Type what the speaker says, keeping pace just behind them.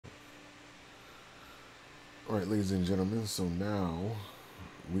All right, ladies and gentlemen, so now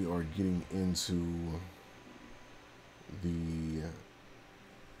we are getting into the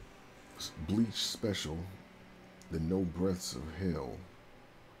Bleach special, The No Breaths of Hell.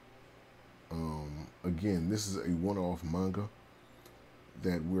 Again, this is a one off manga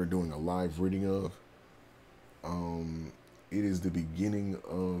that we're doing a live reading of. It is the beginning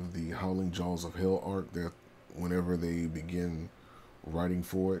of the Howling Jaws of Hell arc that whenever they begin writing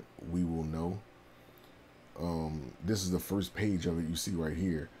for it, we will know. This is the first page of it you see right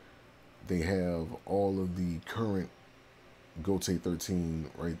here. They have all of the current Gote 13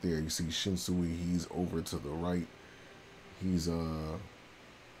 right there. You see Shinsui, he's over to the right. He's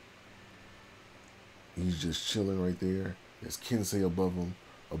he's just chilling right there. There's Kensei above him.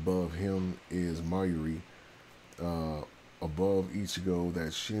 Above him is Mayuri. Above Ichigo,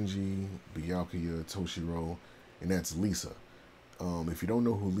 that's Shinji, Byakuya, Toshiro, and that's Lisa. If you don't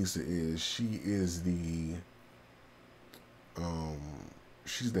know who Lisa is, she is um,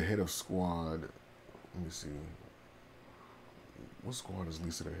 she's the head of squad. Let me see. What squad is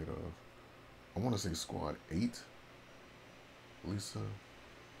Lisa the head of? I want to say squad 8. Lisa.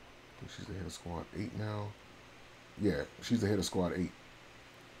 I think she's the head of squad 8 now. Yeah, she's the head of squad 8.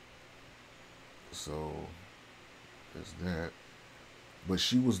 So there's that. But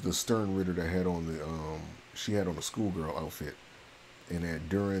she was the Stern Ritter that had on the she had on the schoolgirl outfit. And that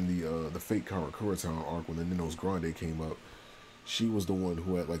during the Fate Karakura Town arc when the Ninos Grande came up, she was the one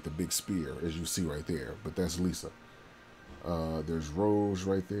who had like the big spear, as you see right there. But that's Lisa. There's Rose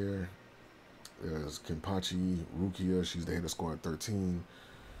right there. There's Kenpachi, Rukia. She's the head of Squad 13.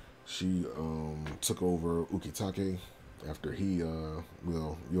 She took over Ukitake after he,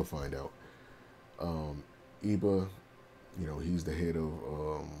 well, you'll find out. Iba, he's the head of,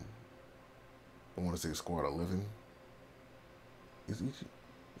 I want to say Squad 11. Is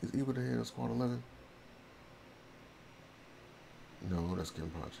Iba the head of Squad 11? No, that's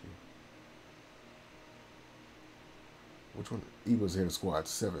Kenpachi. Which one? Iba's head of Squad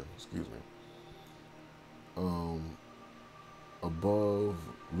 7, excuse me. Above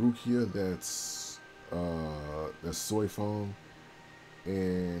Rukia, that's Soy Fong.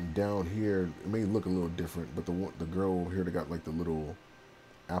 And down here, it may look a little different, but the girl over here that got like the little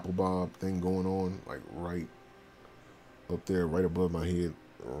apple bob thing going on, like right up there, right above my head,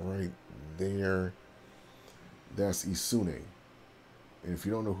 right there, that's Isune. And if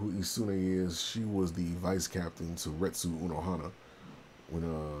you don't know who Isune is, she was the vice captain to Retsu Unohana when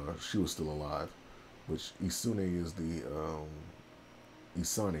she was still alive. Which Isune is the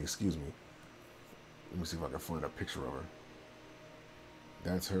Isane, excuse me. Let me see if I can find a picture of her.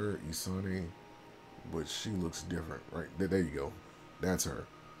 That's her, Isane, but she looks different, right? There you go. That's her.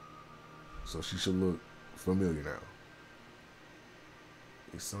 So she should look familiar now.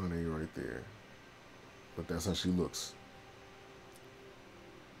 Isane right there. But that's how she looks.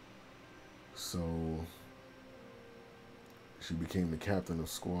 So she became the captain of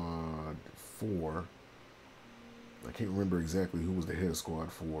Squad 4. I can't remember exactly who was the head of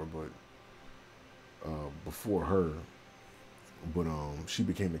Squad 4, but before her. But she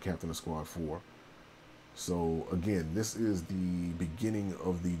became the captain of Squad 4. So again, this is the beginning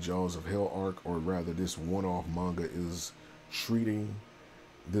of the Jaws of Hell arc, or rather this one-off manga is treating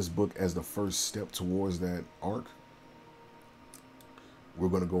this book as the first step towards that arc. We're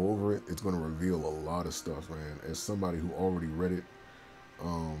going to go over it. It's going to reveal a lot of stuff, man. As somebody who already read it,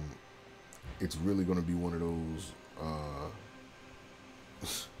 it's really going to be one of those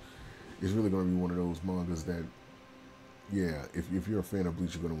it's really going to be one of those mangas that, yeah, if you're a fan of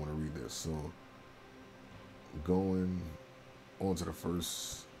Bleach, you're going to want to read this. So going on to the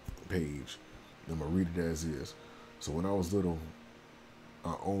first page, I'm going to read it as is. So when I was little,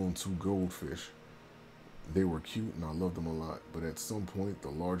 I owned 2 goldfish. They were cute and I loved them a lot, but at some point the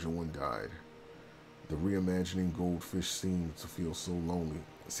larger one died. The reimagining goldfish seemed to feel lonely,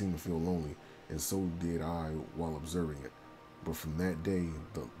 and so did I while observing it. But from that day,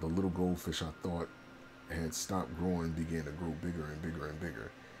 the little goldfish I thought had stopped growing began to grow bigger and bigger and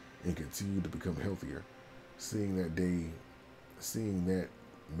bigger, and continued to become healthier. Seeing that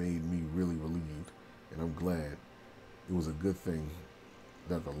made me really relieved, and I'm glad. It was a good thing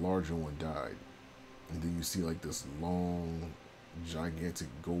that the larger one died. And then you see like this long, gigantic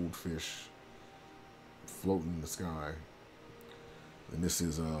goldfish floating in the sky. And this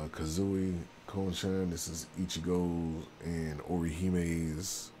is Kazui Konchan. This is Ichigo and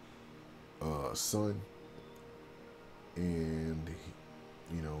Orihime's son. And,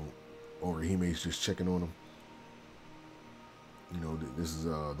 Orihime's just checking on him. This is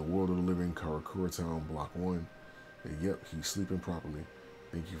the World of the Living, Karakura Town, Block 1. And yep, he's sleeping properly.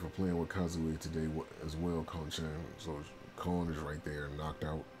 Thank you for playing with Kazue today as well, Konchan. So Kon is right there, knocked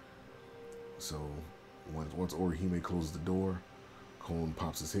out. So once Orihime closes the door, Kon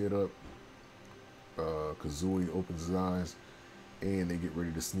pops his head up. Kazui opens his eyes, and they get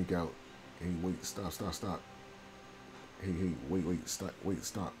ready to sneak out. Hey, wait, stop, stop, stop. Hey, wait, stop, wait,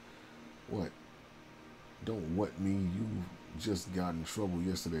 stop. What? Don't what me? You just got in trouble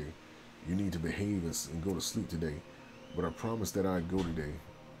yesterday. You need to behave and go to sleep today. But I promised that I'd go today.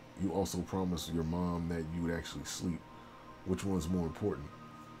 You also promised your mom that you would actually sleep. Which one's more important?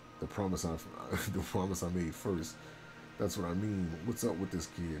 The promise the promise I made first. That's what I mean. What's up with this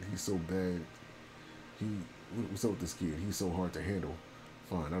kid? He's so bad. He what's up with this kid? He's so hard to handle.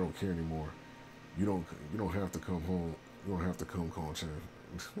 Fine, I don't care anymore. You don't have to come home. You don't have to come, Konchan.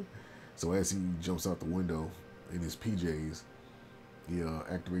 So as he jumps out the window in his PJs, he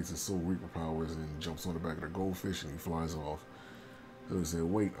activates his Soul Reaper powers and jumps on the back of the goldfish and he flies off. So he said,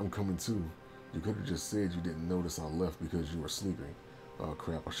 "Wait, I'm coming too. You could have just said you didn't notice I left because you were sleeping. Oh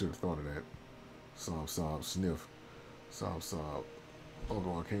crap, I should have thought of that." Sob, sob, sniff. Sob, sob.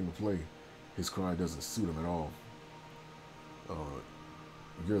 Uncle, I came to play. His cry doesn't suit him at all.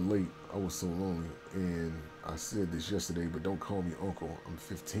 You're late. I was so lonely. And I said this yesterday, but don't call me uncle. I'm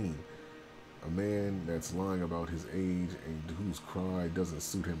 15. A man that's lying about his age and whose cry doesn't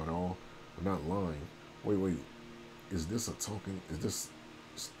suit him at all. I'm not lying. Wait. Is this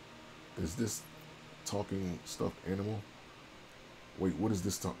talking stuffed animal? Wait, what is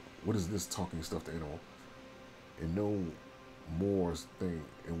this talking stuffed animal? And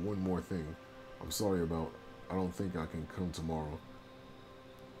one more thing. I'm sorry about. I don't think I can come tomorrow.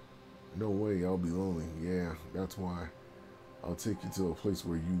 No way, I'll be lonely. Yeah, that's why. I'll take you to a place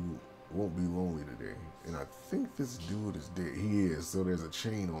where you won't be lonely today. And I think this dude is dead. He is, so there's a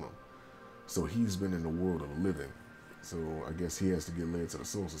chain on him. So he's been in the world of the living. So I guess he has to get led to the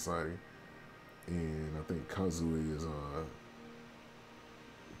Soul Society. And I think Kazue is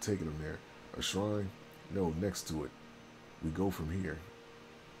taking him there. A shrine? No, next to it. We go from here.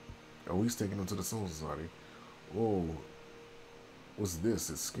 Oh, he's taking him to the Soul Society. Whoa. What's this?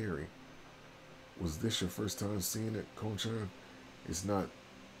 It's scary. Was this your first time seeing it, Konchan? It's not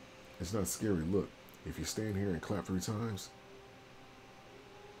scary. Look, if you stand here and clap 3 times,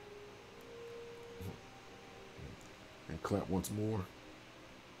 and clap once more.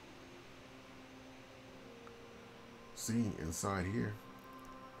 See, inside here,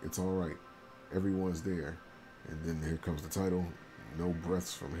 it's all right. Everyone's there. And then here comes the title, No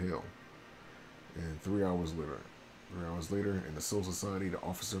Breaths from Hell. And 3 hours later, in the Soul Society, the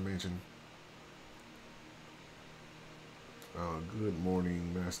officer mansion. Good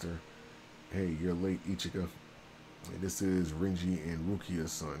morning, Master. Hey, you're late, Ichika. And this is Renji and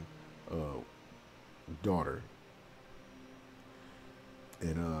Rukia's son, daughter.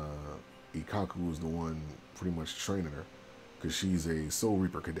 And Ikaku is the one pretty much training her, because she's a Soul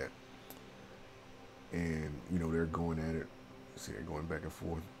Reaper cadet. And, they're going at it. See, they're going back and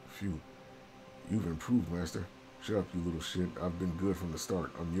forth. Phew. You've improved, Master. Shut up, you little shit. I've been good from the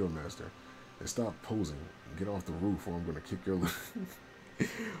start. I'm your master. And stop posing. Get off the roof or I'm gonna kick your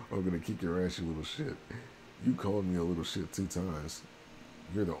I'm gonna kick your ass, you little shit. You called me a little shit 2 times.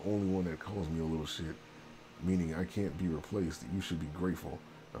 You're the only one that calls me a little shit. Meaning I can't be replaced. You should be grateful.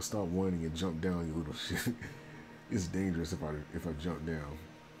 Now stop whining and jump down, you little shit. It's dangerous if I jump down.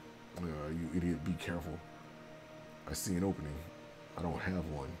 You idiot, be careful. I see an opening. I don't have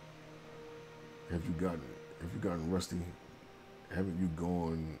one. Have you gotten rusty? Haven't you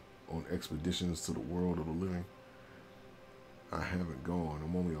gone on expeditions to the world of the living? I haven't gone.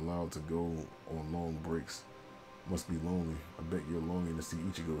 I'm only allowed to go on long breaks. Must be lonely. I bet you're longing to see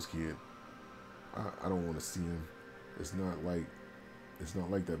Ichigo's kid. I don't want to see him. It's not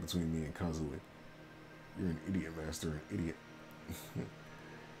like that between me and Kazue. You're an idiot, Master, an idiot.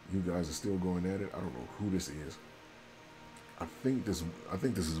 You guys are still going at it. I don't know who this is. I think this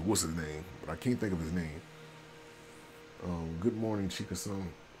is what's his name, but I can't think of his name. Good morning,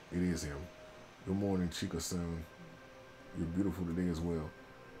 Chika-san. It is him. Good morning, Chika-san. You're beautiful today as well.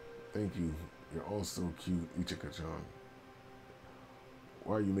 Thank you. You're all so cute, Ichika-chan.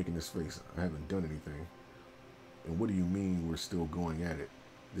 Why are you making this face? I haven't done anything. And what do you mean we're still going at it?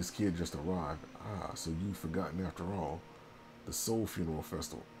 This kid just arrived. Ah, so you've forgotten after all. The Soul Funeral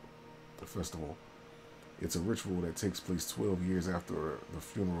Festival. The festival. It's a ritual that takes place 12 years after the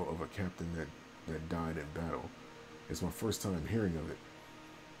funeral of a captain that died in battle. It's my first time hearing of it.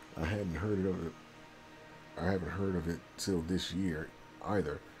 I haven't heard of it till this year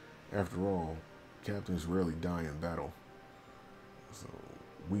either. After all, captains rarely die in battle. So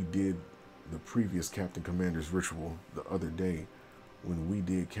we did the previous captain commander's ritual the other day. when we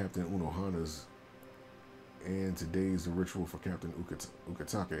did Captain Unohana's, and today's the ritual for Captain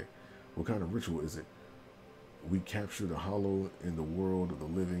Ukitake. What kind of ritual is it? We capture the hollow in the world of the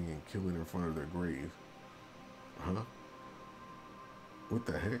living and kill it in front of their grave. Huh? What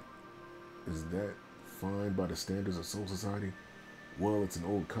the heck? Is that fine by the standards of Soul Society? Well, it's an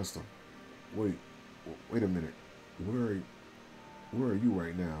old custom. Wait, wait a minute. Where are, where are you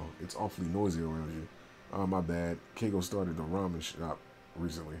right now? It's awfully noisy around you. Oh, my bad. Keiko started the ramen shop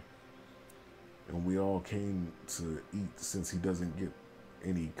recently, and we all came to eat since he doesn't get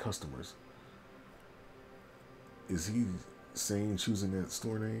any customers. Is he sane choosing that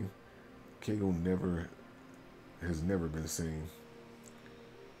store name? Keiko never has never been sane.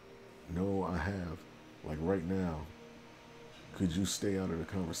 No, I have. Like right now. Could you stay out of the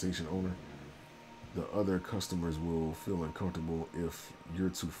conversation, owner? The other customers will feel uncomfortable if you're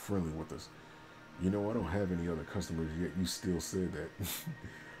too friendly with us. You know, I don't have any other customers yet. You still said that.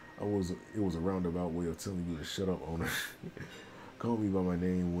 It was a roundabout way of telling you to shut up, owner. Call me by my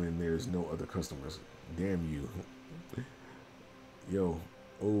name when there's no other customers. Damn you. Yo,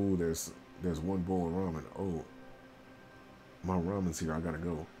 oh, there's one bowl of ramen. Oh, my ramen's here. I gotta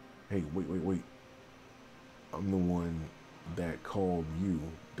go. Hey, wait. I'm the one that called you.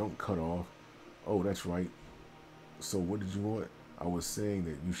 Don't cut off. Oh, that's right. So what did you want? I was saying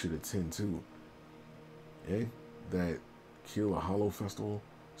that you should attend too. Eh? That Kill a Hollow Festival?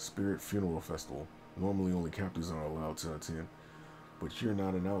 Spirit Funeral Festival. Normally only captains are allowed to attend. But you're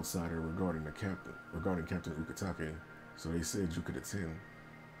not an outsider regarding Captain Ukitake. So they said you could attend.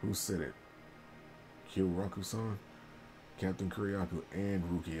 Who said it? Kyoraku-san? Captain Kuryaku and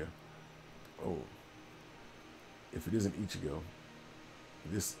Rukia. Oh. If it isn't Ichigo.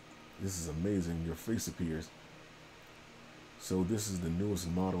 This is amazing. Your face appears. So this is the newest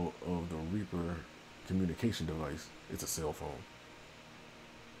model of the Reaper communication device. It's a cell phone.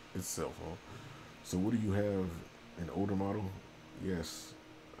 It's a cell phone. So what do you have? An older model? Yes.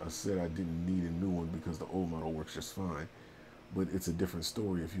 I said I didn't need a new one because the old model works just fine. But it's a different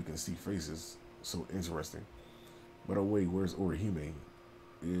story if you can see faces. So interesting. By the way, where's Orihime?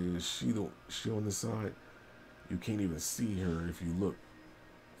 Is she on this side? You can't even see her if you look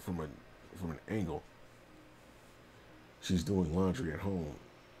from an angle. She's doing laundry at home.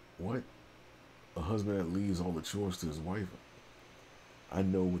 What? A husband that leaves all the chores to his wife? I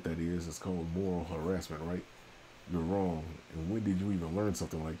know what that is. It's called moral harassment, right? You're wrong. And when did you even learn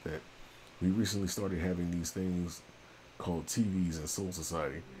something like that? We recently started having these things called TVs in Soul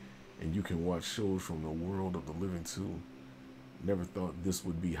Society, and you can watch shows from the world of the living too. Never thought this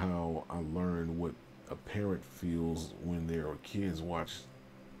would be how I learned what a parent feels when their kids watch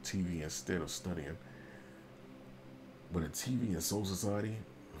TV instead of studying. But a TV in Soul Society?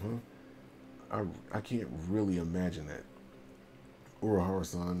 Huh? I can't really imagine that.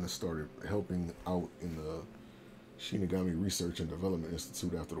 Urahara-san started helping out in the Shinigami Research and Development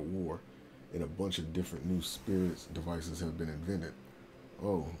Institute after the war, and a bunch of different new spirits devices have been invented.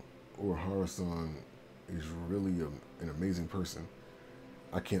 Oh, Urahara-san is really an amazing person.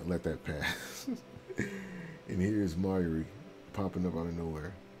 I can't let that pass. And here's Mayuri popping up out of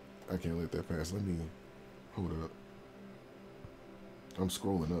nowhere. I can't let that pass. Let me hold up. I'm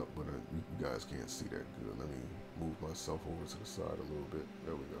scrolling up, but you guys can't see that good. Let me move myself over to the side a little bit.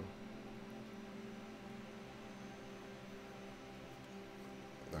 There we go.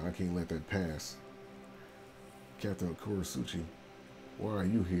 Now, I can't let that pass. Captain Kurasuchi, why are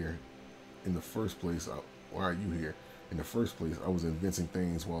you here? In the first place, why are you here? In the first place, I was inventing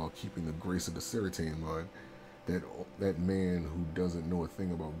things while keeping the grace of the Serite in mind. That man who doesn't know a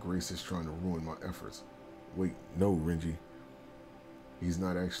thing about grace is trying to ruin my efforts. Wait, no, Renji. He's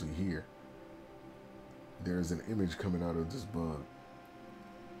not actually here. There's an image coming out of this bug.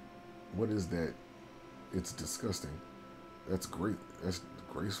 What is that? It's disgusting. That's great. That's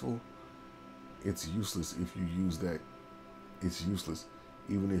graceful. It's useless if you use that. It's useless.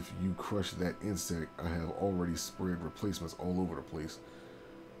 Even if you crush that insect, I have already spread replacements all over the place.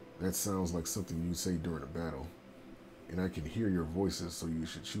 That sounds like something you'd say during a battle. And I can hear your voices, so you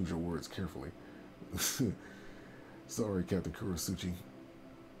should choose your words carefully. Sorry, Captain Kurasuchi.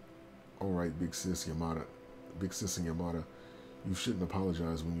 Alright, Big Sis Yamada. Big Sis and Yamada, you shouldn't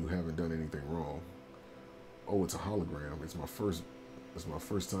apologize when you haven't done anything wrong. Oh, it's a hologram. It's my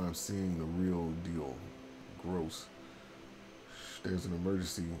first time seeing the real deal. Gross. There's an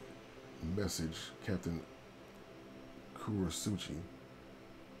emergency message, Captain Kurasuchi.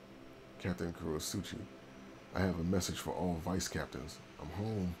 Captain Kurasuchi, I have a message for all vice captains. I'm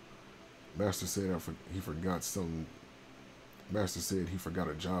home. Master said he forgot something. Master said he forgot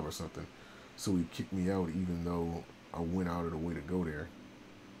a job or something, so he kicked me out even though I went out of the way to go there.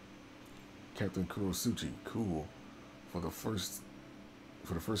 Captain Kurosuchi, cool. For the first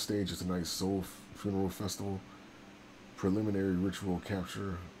for the first stage of tonight's Soul Funeral Festival, preliminary ritual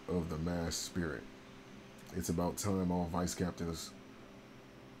capture of the mass spirit. It's about time all vice captains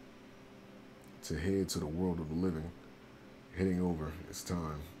to head to the world of the living. Heading over, it's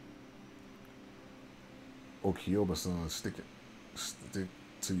time. Okioba-san, stick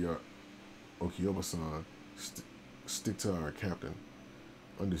to your Okioba-san, stick to our captain.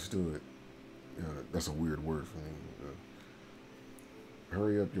 Understood. That's a weird word for me.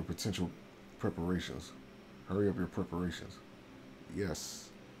 Hurry up your potential preparations. Hurry up your preparations. Yes.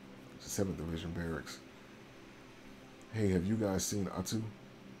 7th Division Barracks. Hey, have you guys seen Atu?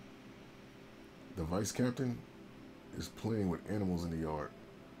 The vice captain is playing with animals in the yard.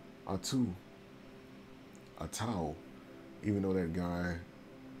 Atu. Atao. Even though that guy,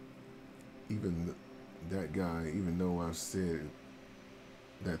 even though I've said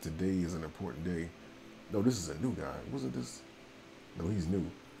that today is an important day. No, this is a new guy. Wasn't this? No, he's new.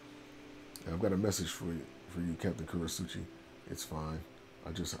 I've got a message for you, Captain Kurasuchi. It's fine. I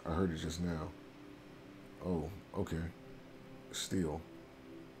heard it just now. Oh, okay. Still.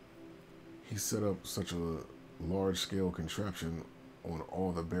 He set up such a large-scale contraption on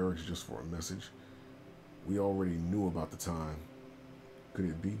all the barracks just for a message. We already knew about the time. Could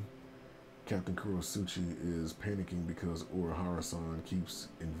it be? Captain Kurosuchi is panicking because Urahara-san keeps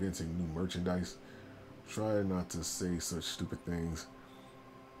inventing new merchandise. Try not to say such stupid things.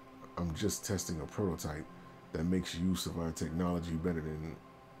 I'm just testing a prototype that makes use of our technology better than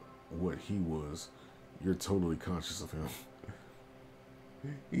what he was. You're totally conscious of him.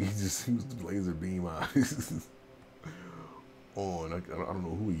 He just used laser beam eyes on. I don't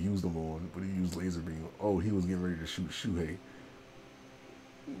know who he used them on, but he used laser beam. Oh, he was getting ready to shoot Shuhei.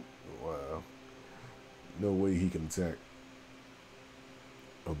 Wow. No way he can attack.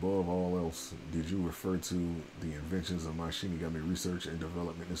 Above all else, did you refer to the inventions of my Shinigami Research and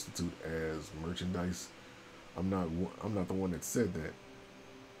Development Institute as merchandise? I'm not the one that said that.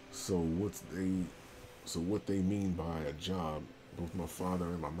 So what they mean by a job, both my father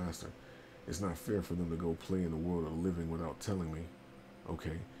and my master, it's not fair for them to go play in the world of the living without telling me.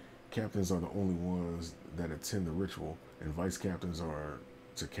 Okay, captains are the only ones that attend the ritual, and vice captains are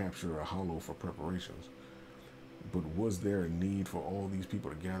to capture a hollow for preparations. But was there a need for all these people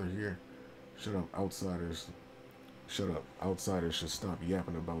to gather here? Shut up, outsiders. Shut up. Outsiders should stop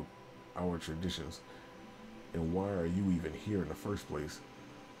yapping about our traditions. And why are you even here in the first place?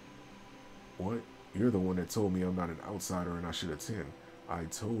 What? You're the one that told me I'm not an outsider and I should attend. I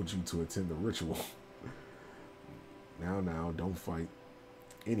told you to attend the ritual. Now, don't fight.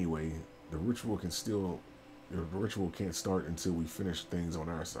 Anyway, the ritual can't start until we finish things on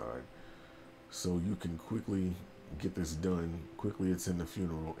our side. So you can quickly get this done, quickly attend the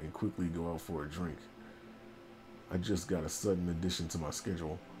funeral, and quickly go out for a drink. I just got a sudden addition to my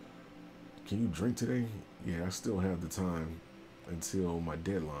schedule. Can you drink today? Yeah, I still have the time until my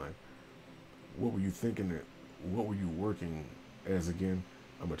deadline. What were you thinking? What were you working as again?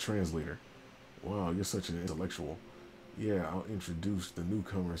 I'm a translator. Wow, you're such an intellectual. Yeah, I'll introduce the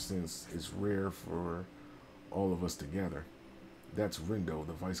newcomer since it's rare for all of us to gather. That's Rindo,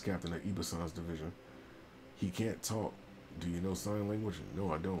 the vice captain of Ibasan's division. He can't talk. Do you know sign language?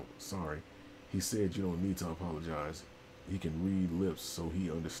 No, I don't. Sorry. He said you don't need to apologize. He can read lips, so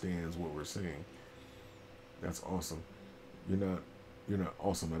he understands what we're saying. That's awesome. You're not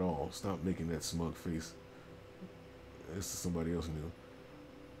awesome at all. Stop making that smug face. This is somebody else new.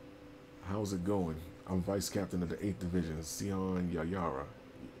 How's it going? I'm vice captain of the 8th Division, Sion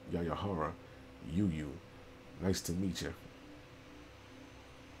Yayahara, Yu. Nice to meet you.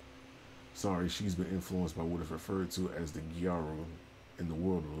 Sorry, she's been influenced by what is referred to as the Gyaru in the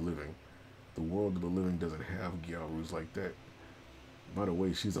world of the living. The world of the living doesn't have Gyarus like that. By the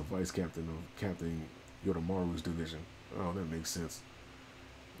way, she's a vice captain of Captain Yodomaru's division. Oh, that makes sense.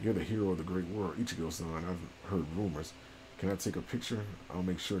 You're the hero of the great world, Ichigo-san. I've heard rumors. Can I take a picture? I'll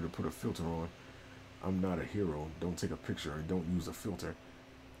make sure to put a filter on. I'm not a hero. Don't take a picture and don't use a filter.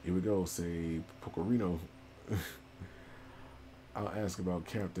 Here we go. Say Pocorino. I'll ask my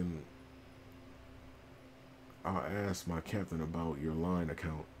captain about your line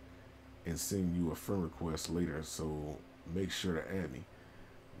account and send you a friend request later, so make sure to add me.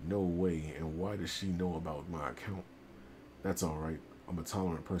 No way, and why does she know about my account? That's alright. I'm a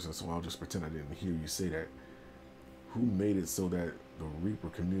tolerant person, so I'll just pretend I didn't hear you say that. Who made it so that the Reaper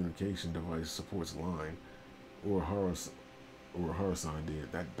communication device supports line? Urahara-san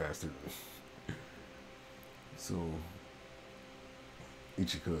did, that bastard. So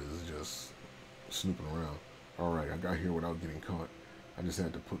Ichika is just snooping around. All right, I got here without getting caught. I just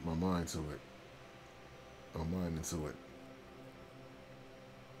had to put my mind to it. My mind into it.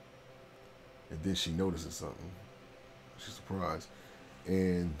 And then she notices something. She's surprised.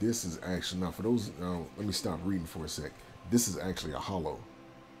 And this is actually, now for those, now let me stop reading for a sec. This is actually a hollow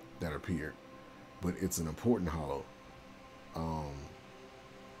that appeared, but it's an important hollow. Um,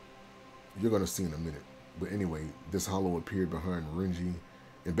 you're going to see in a minute. But anyway, this hollow appeared behind Renji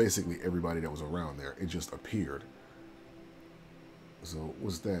and basically everybody that was around there. It just appeared. So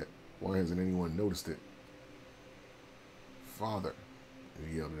what's that? Why hasn't anyone noticed it? Father,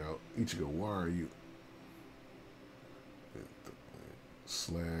 he yelled it out. Ichigo, why are you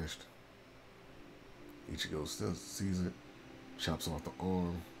slashed? Ichigo still sees it, chops off the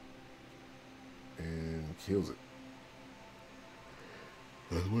arm, and kills it.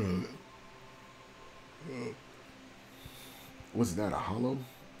 That's well. Was that a hollow?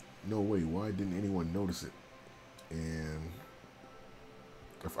 No way. Why didn't anyone notice it? And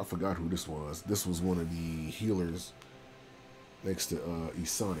I forgot who this was. This was one of the healers next to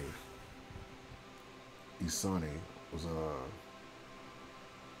Isane. Isane was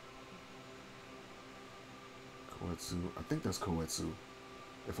Koetsu. I think that's Koetsu,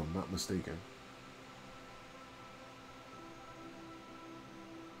 if I'm not mistaken.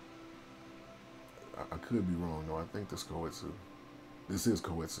 I could be wrong though. I think this Koetsu. This is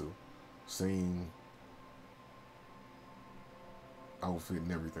Koetsu. Same outfit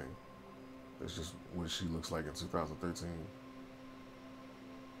and everything. That's just what she looks like in 2013.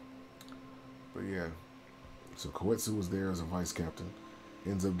 But yeah. So Koetsu was there as a vice captain.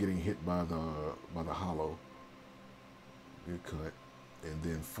 Ends up getting hit by the hollow. Get cut. And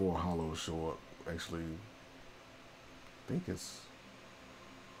then 4 hollows show up. Actually, I think it's,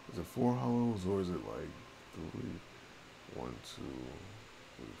 is it 4 hollows or is it like 3? 1, 2,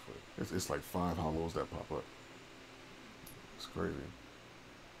 3, 4. It's like 5 hollows that pop up. It's crazy.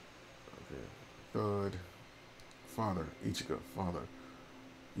 Okay. Thud. Father. Ichigo. Father.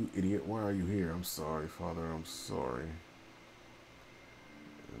 You idiot. Why are you here? I'm sorry, Father. I'm sorry.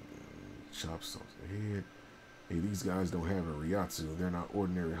 Chops off the head. Hey, these guys don't have a Ryatsu. They're not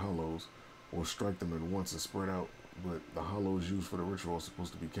ordinary hollows. Or strike them at once and spread out. But the hollows used for the ritual are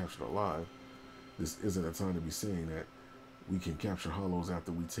supposed to be captured alive. This isn't a time to be saying that. We can capture hollows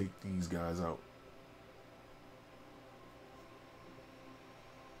after we take these guys out.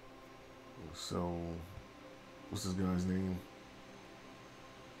 So, what's this guy's name?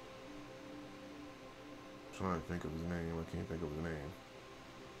 I'm trying to think of his name. I can't think of his name.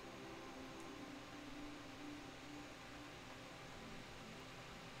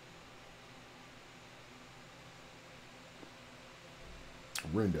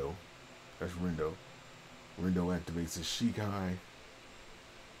 Rendo. That's Rendo. Rendo activates his Shikai.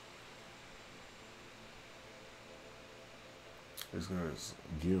 It's going to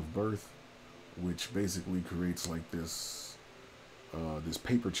give birth, which basically creates like this this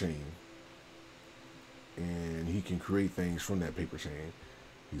paper chain. And he can create things from that paper chain.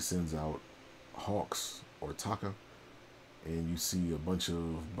 He sends out hawks or taka, and you see a bunch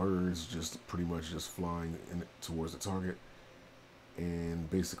of birds just pretty much just flying towards the target, and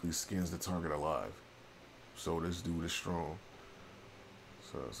basically skins the target alive. So this dude is strong.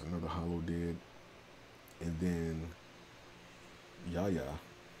 So it's another hollow dead. And then Yaya,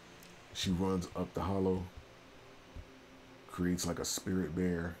 she runs up the hollow, creates like a spirit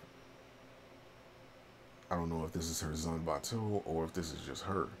bear. I don't know if this is her Zanbato or if this is just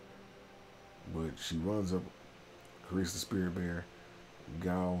her. But she runs up, creates the spirit bear.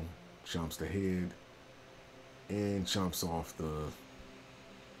 Gao chomps the head and chomps off the,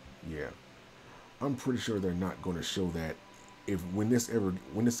 yeah. I'm pretty sure they're not going to show that. When this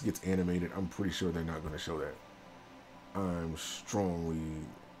gets animated, I'm pretty sure they're not going to show that. I'm strongly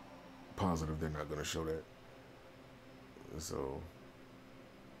positive they're not going to show that. So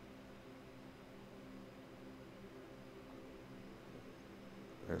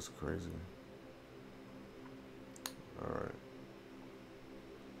that's crazy. All right.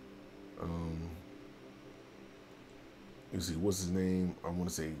 You see, what's his name? I want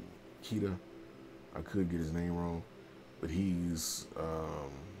to say Kita. I could get his name wrong, but he's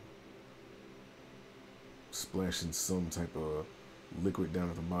splashing some type of liquid down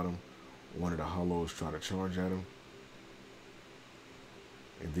at the bottom. One of the hollows try to charge at him,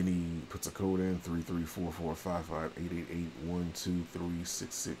 and then he puts a code in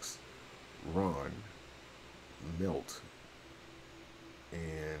 33445588812366. Run, melt,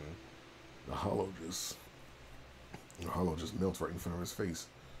 and the hollow just melts right in front of his face.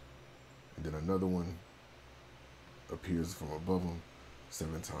 And then another one appears from above him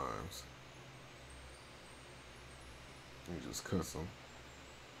 7 times. He just cuts him.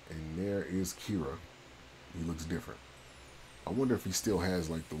 And there is Kira. He looks different. I wonder if he still has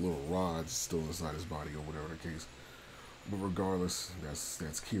like the little rods still inside his body or whatever the case. But regardless,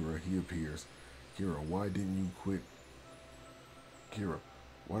 that's Kira. He appears. Kira, why didn't you quit? Kira,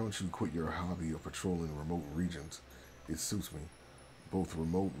 why don't you quit your hobby of patrolling remote regions? It suits me. Both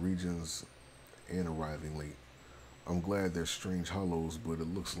remote regions and arriving late. I'm glad there's strange hollows, but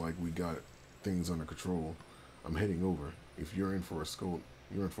it looks like we got things under control. I'm heading over. If you're in for a scold,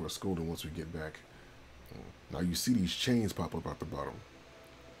 you're in for a scolding once we get back. Now you see these chains pop up at the bottom.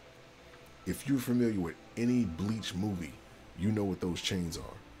 If you're familiar with any Bleach movie, you know what those chains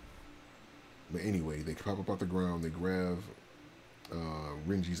are. But anyway, they pop up out the ground. They grab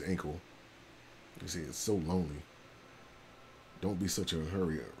Renji's ankle. You see, it's so lonely. Don't be such a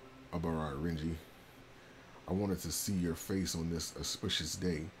hurry about our Renji. I wanted to see your face on this auspicious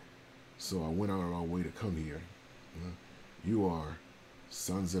day, so I went out on our way to come here. You are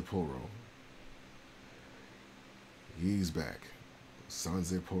Sanzeporo. He's back.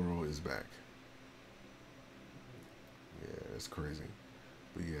 Sanzeporo is back. Yeah, that's crazy.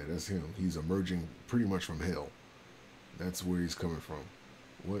 But yeah, that's him. He's emerging pretty much from hell. That's where he's coming from.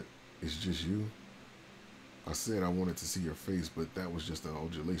 What? It's just you? I said I wanted to see your face, but that was just an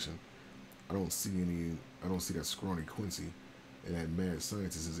adulation. I don't see that scrawny Quincy, and that mad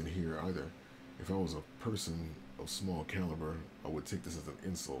scientist isn't here either. If I was a person of small caliber, I would take this as an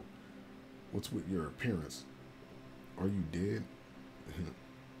insult. What's with your appearance? Are you dead?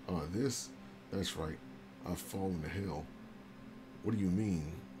 This? That's right. I've fallen to hell. What do you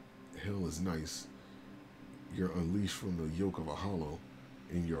mean? Hell is nice. You're unleashed from the yoke of a hollow,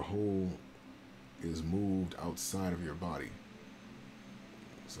 and your whole is moved outside of your body.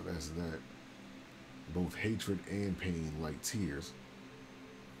 So that's that. Both hatred and pain, like tears,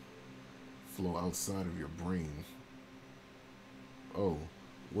 flow outside of your brain. Oh,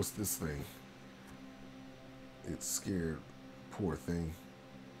 what's this thing? It's scared. Poor thing.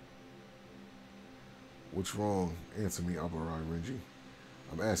 What's wrong? Answer me, Abarai Renji.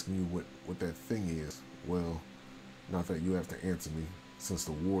 I'm asking you what that thing is. Well, not that you have to answer me, since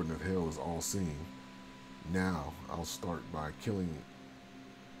the Warden of Hell is all-seeing. Now, I'll start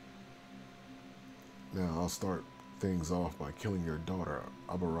things off by killing your daughter,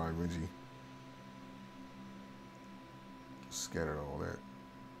 Abarai Renji. Scattered all that.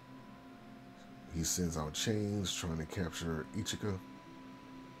 He sends out chains trying to capture Ichika.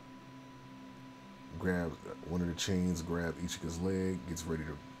 Grabs one of the chains, grab Ichika's leg, gets ready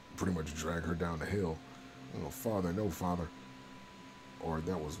to pretty much drag her down to hell. Oh, father, no father. Or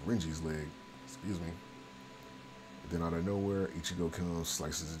that was Renji's leg. Excuse me. Then out of nowhere, Ichigo comes,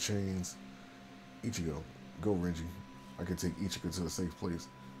 slices the chains. Ichigo, go Renji. I can take Ichika to a safe place.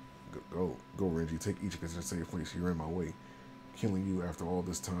 Go Renji, take Ichika to a safe place. You're in my way. Killing you after all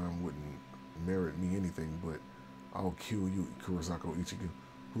this time wouldn't merit me anything, but I'll kill you, Kurosako Ichigo.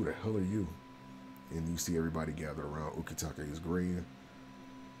 Who the hell are you? And you see everybody gathered around Ukitake's grave,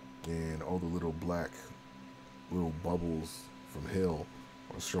 and all the little black bubbles from hell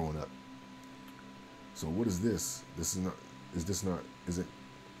are showing up. So what is this?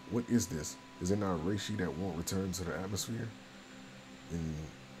 What is this? Is it not Reishi that won't return to the atmosphere? And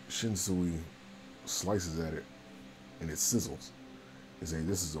Shinsui slices at it, and it sizzles. They say,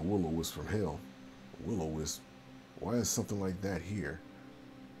 this is a will-o-wisp from hell. Will-o-wisp? Why is something like that here?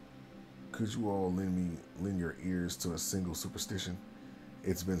 Could you all lend your ears to a single superstition?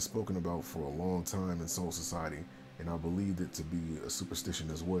 It's been spoken about for a long time in Soul Society, and I believed it to be a superstition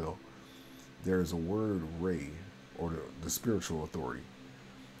as well. There is a word Rei, or the spiritual authority.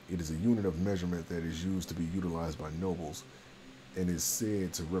 It is a unit of measurement that is used to be utilized by nobles, and is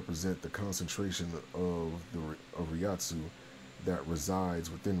said to represent the concentration of Ryatsu that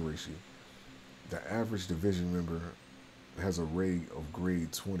resides within Reishi. The average division member has a Rei of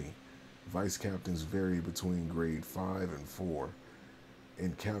grade 20. Vice captains vary between grade 5 and 4,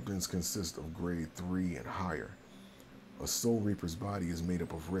 and captains consist of grade 3 and higher. A Soul Reaper's body is made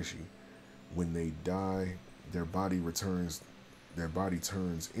up of Reishi. When they die, their body turns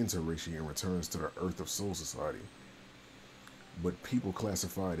into Reishi and returns to the Earth of Soul Society. But people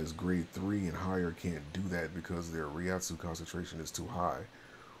classified as grade 3 and higher can't do that because their Ryatsu concentration is too high.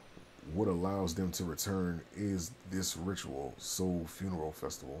 What allows them to return is this ritual, Soul Funeral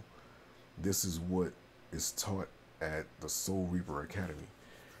Festival. This is what is taught at the Soul Reaper Academy.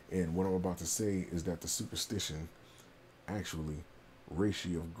 And what I'm about to say is that the superstition, actually,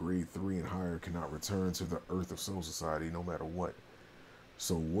 Reishi of grade 3 and higher cannot return to the Earth of Soul Society no matter what.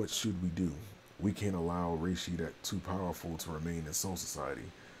 So what should we do? We can't allow Reishi that's too powerful to remain in Soul Society.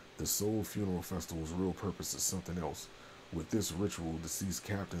 The Soul Funeral Festival's real purpose is something else. With this ritual, deceased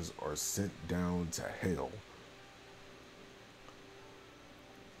captains are sent down to hell.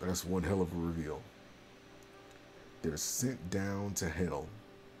 That's one hell of a reveal. They're sent down to hell.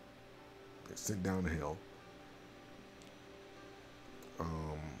 They're sent down to hell.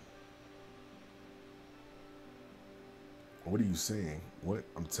 What are you saying? What?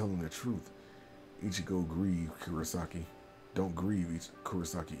 I'm telling the truth. Ichigo, grieve, Kurosaki. Don't grieve,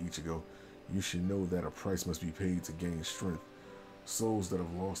 Kurosaki Ichigo. You should know that a price must be paid to gain strength. Souls that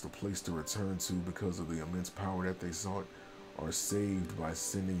have lost a place to return to because of the immense power that they sought are saved by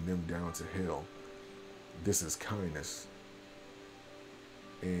sending them down to hell. This is kindness.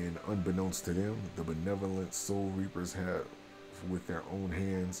 And unbeknownst to them, the benevolent soul reapers have, with their own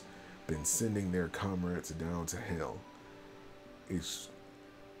hands, been sending their comrades down to hell. Is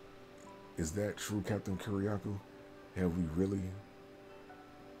that true, Captain Kuryaku? Have we really?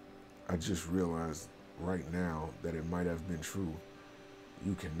 I just realized right now that it might have been true.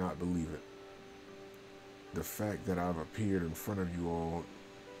 You cannot believe it. The fact that I've appeared in front of you all,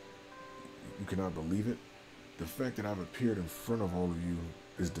 you cannot believe it? The fact that I've appeared in front of all of you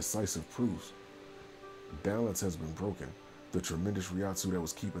is decisive proof. Balance has been broken. The tremendous Ryatsu that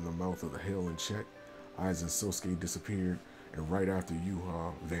was keeping the mouth of the hell in check, Aizen Sosuke disappeared, and right after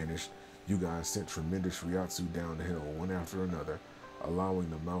Yuha vanished, you guys sent tremendous Ryatsu down the hell, one after another, allowing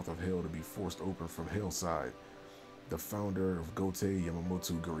the mouth of hell to be forced open from hellside. The founder of Gotei,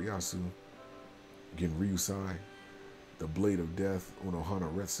 Yamamoto Guriyasu, Genryusai, the Blade of Death, Unohana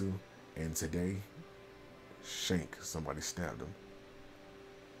Retsu, and today, Shank, somebody stabbed him.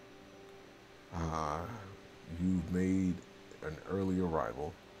 You've made an early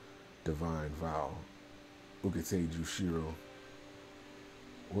arrival, Divine Vow. Ukete Jushiro.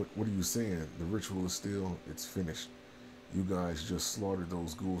 What are you saying? The ritual is still, it's finished. You guys just slaughtered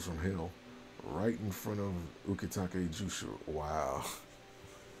those ghouls from hell right in front of Ukitake Jushiro. Wow.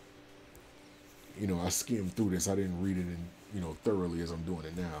 You know, I skimmed through this. I didn't read it in, thoroughly as I'm doing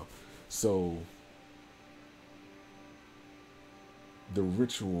it now. So the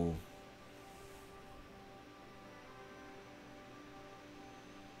ritual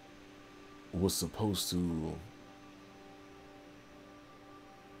was supposed to,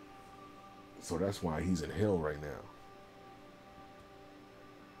 so that's why he's in hell right now.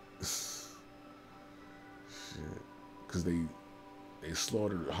 Shit. Because they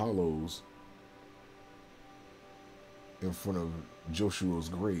slaughtered hollows in front of Joshuo's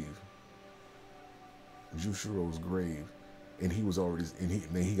grave. And he was already, and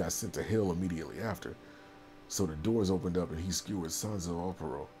then he got sent to hell immediately after. So the doors opened up and he skewered Sanzo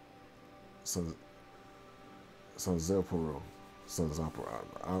Opero.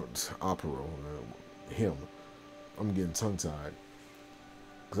 Opero, him. I'm getting tongue-tied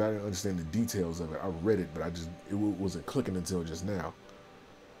because I didn't understand the details of it. I read it, but it wasn't clicking until just now.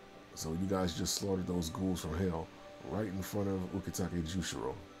 So you guys just slaughtered those ghouls from hell right in front of Ukitake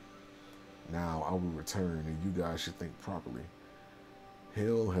Jushiro. Now I will return, and you guys should think properly.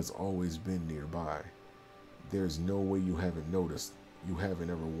 Hell has always been nearby. There's no way you haven't noticed.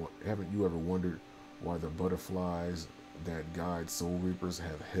 Haven't you ever wondered why the butterflies that guide soul reapers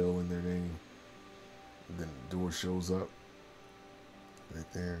have hell in their name? Then the door shows up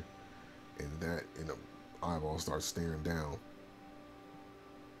right there, and the eyeball starts staring down,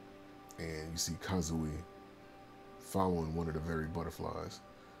 and you see Kazui following one of the very butterflies.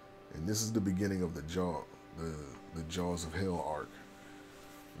 And this is the beginning of the Jaws of Hell arc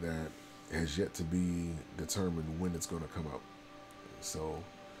that has yet to be determined when it's going to come up. So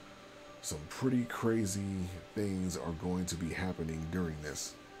some pretty crazy things are going to be happening during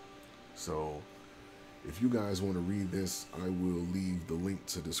this. So if you guys want to read this, I will leave the link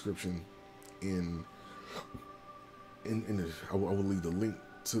to description I will leave the link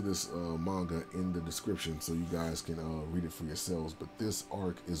to this manga in the description so you guys can read it for yourselves. But this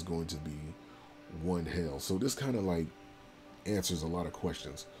arc is going to be one hell. So this kind of like answers a lot of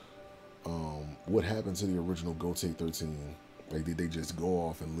questions. What happened to the original Gotei 13? Like, did they just go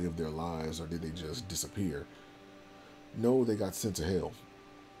off and live their lives, or did they just disappear? No, they got sent to hell.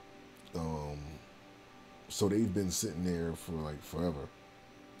 So they've been sitting there for like forever.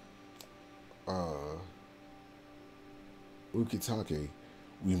 Ukitake,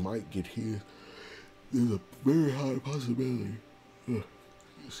 we might get here. There's a very high possibility.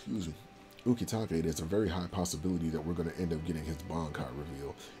 Excuse me. Ukitake, there's a very high possibility that we're going to end up getting his Bankai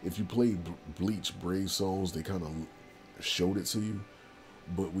reveal. If you played Bleach Brave Souls, they kind of showed it to you,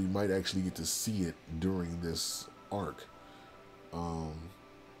 but we might actually get to see it during this arc.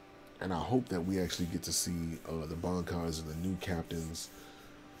 And I hope that we actually get to see the Bankais and the new captains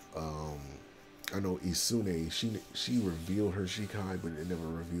I know Isune, she revealed her Shikai, but it never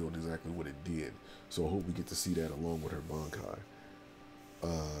revealed exactly what it did. So I hope we get to see that along with her Bankai.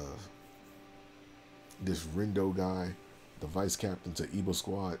 Uh, this Rendo guy, the vice captain to Ebo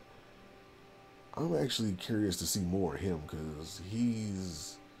Squad, I'm actually curious to see more of him because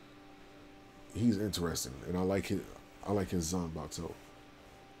he's interesting, and I like his Zanbato.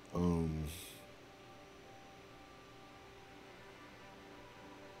 Um,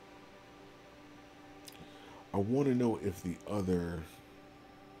 I want to know if the other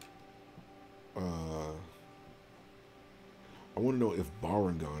uh, I want to know if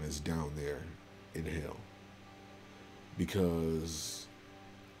Barangon is down there in hell because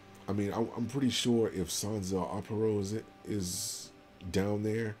I mean I'm pretty sure if Sanza Aparo is down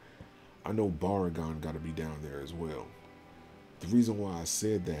there, I know Barangon got to be down there as well. The reason why I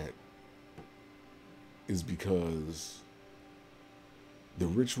said that is because the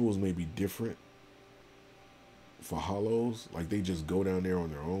rituals may be different for hollows, like they just go down there on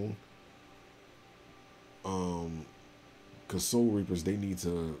their own. Because Soul Reapers, they need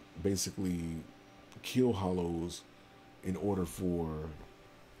to basically kill hollows in order for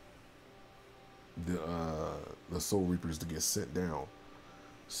the Soul Reapers to get sent down.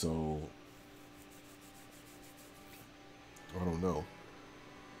 So I don't know.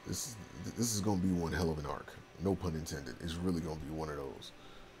 This this is gonna be one hell of an arc. No pun intended. It's really gonna be one of those.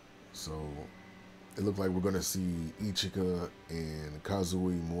 So it looked like we're gonna see Ichika and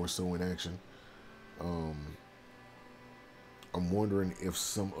Kazui more so in action. Um, I'm wondering if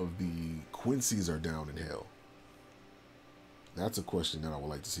some of the Quincy's are down in hell. That's a question that I would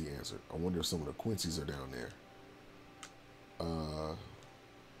like to see answered. I wonder if some of the Quincy's are down there. Uh,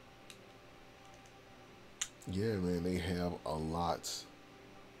 yeah, man, they have a lot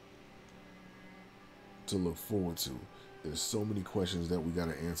to look forward to. There's so many questions that we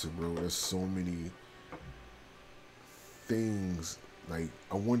gotta answer, bro. There's so many things. Like,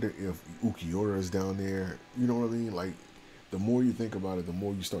 I wonder if Ukiura is down there. You know what I mean? Like, the more you think about it, the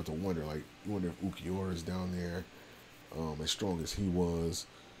more you start to wonder. Like, you wonder if Ukiura is down there, as strong as he was.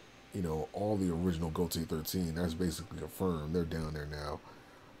 You know, all the original Gote 13, that's basically confirmed. They're down there now.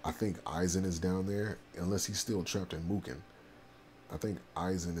 I think Aizen is down there, unless he's still trapped in Mukin. I think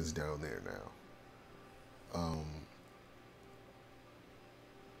Aizen is down there now.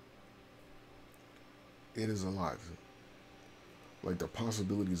 It is a lot. Like, the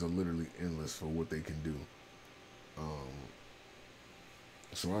possibilities are literally endless for what they can do.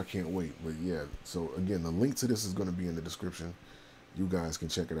 So I can't wait. But yeah, so again, the link to this is going to be in the description. You guys can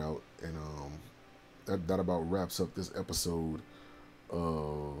check it out. And that about wraps up this episode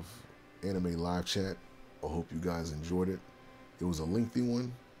of Anime Live Chat. I hope you guys enjoyed it. It was a lengthy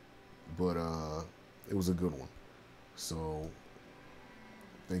one, but it was a good one. So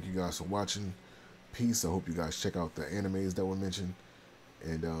thank you guys for watching. Peace. I hope you guys check out the animes that were mentioned.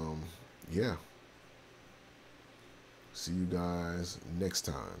 And yeah. See you guys next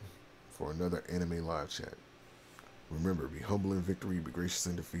time for another Anime Live Chat. Remember, be humble in victory, be gracious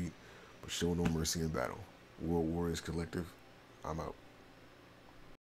in defeat, but show no mercy in battle. World Warriors Collective, I'm out.